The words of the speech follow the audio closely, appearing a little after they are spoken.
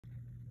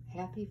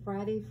Happy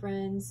Friday,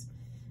 friends.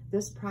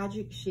 This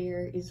project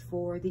share is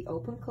for the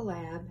Open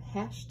Collab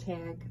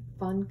hashtag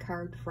Fun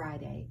Card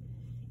Friday.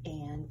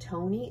 And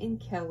Tony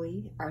and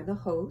Kelly are the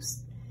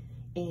hosts,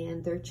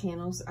 and their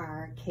channels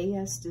are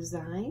KS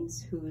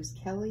Designs, who is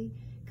Kelly,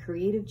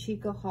 Creative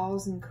Chica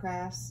Halls and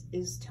Crafts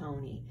is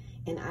Tony.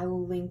 And I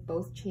will link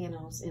both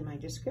channels in my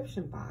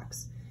description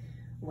box.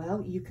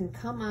 Well, you can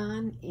come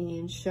on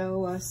and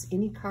show us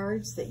any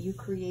cards that you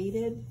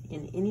created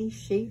in any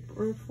shape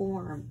or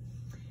form.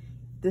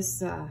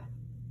 This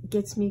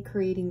gets me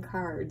creating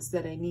cards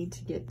that I need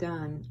to get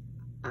done.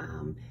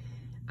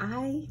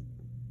 I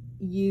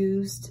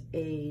used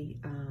a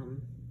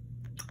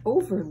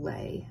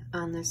overlay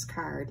on this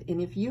card, and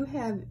if you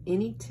have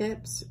any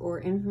tips or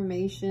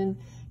information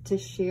to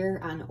share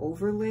on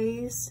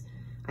overlays,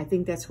 I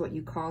think that's what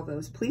you call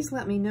those, please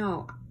let me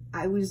know.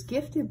 I was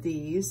gifted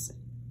these.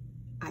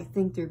 I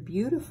think they're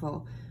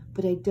beautiful,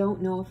 but I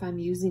don't know if I'm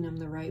using them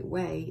the right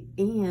way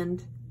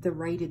and the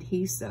right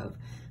adhesive.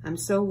 I'm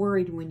so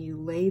worried when you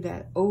lay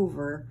that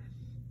over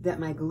that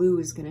my glue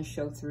is going to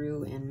show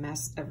through and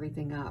mess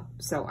everything up.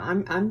 So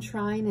I'm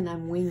trying and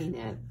I'm winging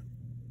it.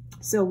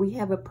 So we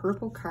have a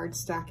purple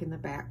cardstock in the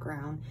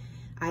background.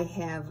 I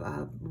have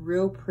a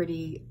real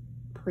pretty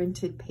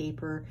printed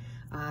paper,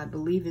 I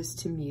believe is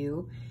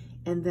Temu.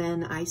 And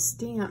then I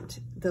stamped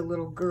the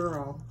little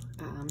girl.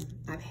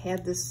 I've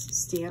had this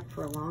stamp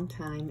for a long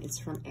time. It's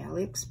from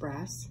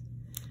AliExpress.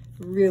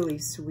 Really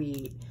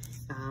sweet.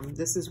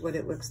 This is what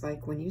it looks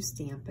like when you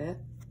stamp it.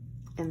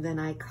 And then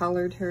I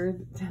colored her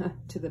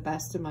to the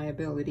best of my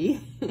ability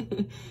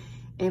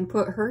and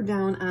put her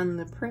down on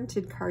the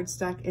printed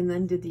cardstock and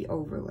then did the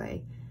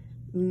overlay.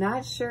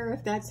 Not sure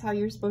if that's how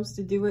you're supposed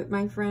to do it,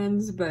 my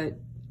friends, but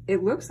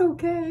it looks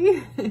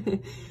okay.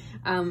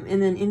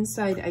 And then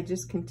inside, I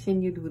just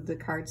continued with the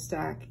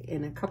cardstock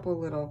and a couple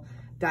little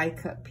die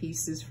cut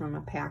pieces from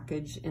a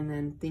package, and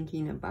then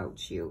thinking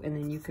about you. And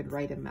then you could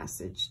write a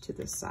message to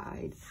the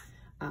side.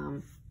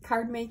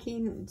 Card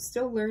making,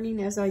 still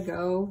learning as I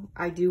go.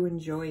 I do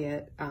enjoy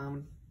it,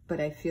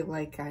 but I feel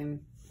like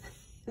I'm,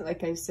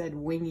 like I said,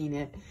 winging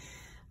it.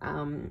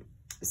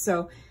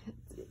 So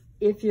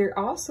if you're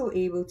also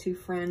able to,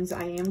 friends,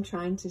 I am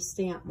trying to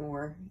stamp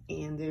more,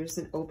 and there's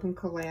an open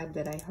collab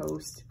that I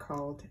host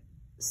called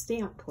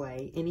Stamp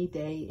Play. Any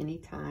day,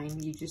 anytime,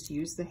 you just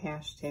use the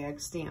hashtag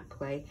Stamp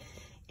Play,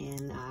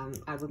 and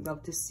I would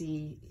love to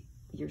see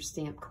your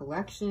stamp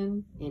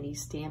collection, any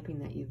stamping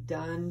that you've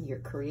done, your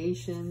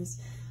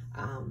creations.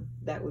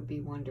 That would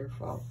be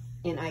wonderful.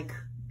 And I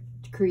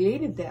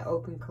created that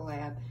open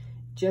collab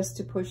just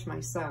to push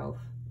myself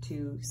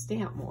to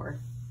stamp more,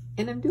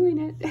 and I'm doing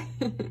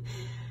it.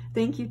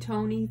 Thank you,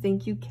 Tony.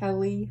 Thank you,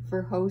 Kelly,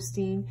 for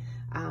hosting.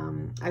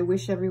 I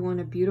wish everyone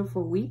a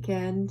beautiful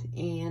weekend,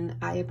 and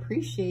I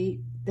appreciate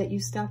that you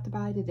stopped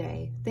by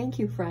today. Thank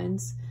you,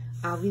 friends.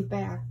 I'll be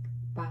back.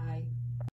 Bye.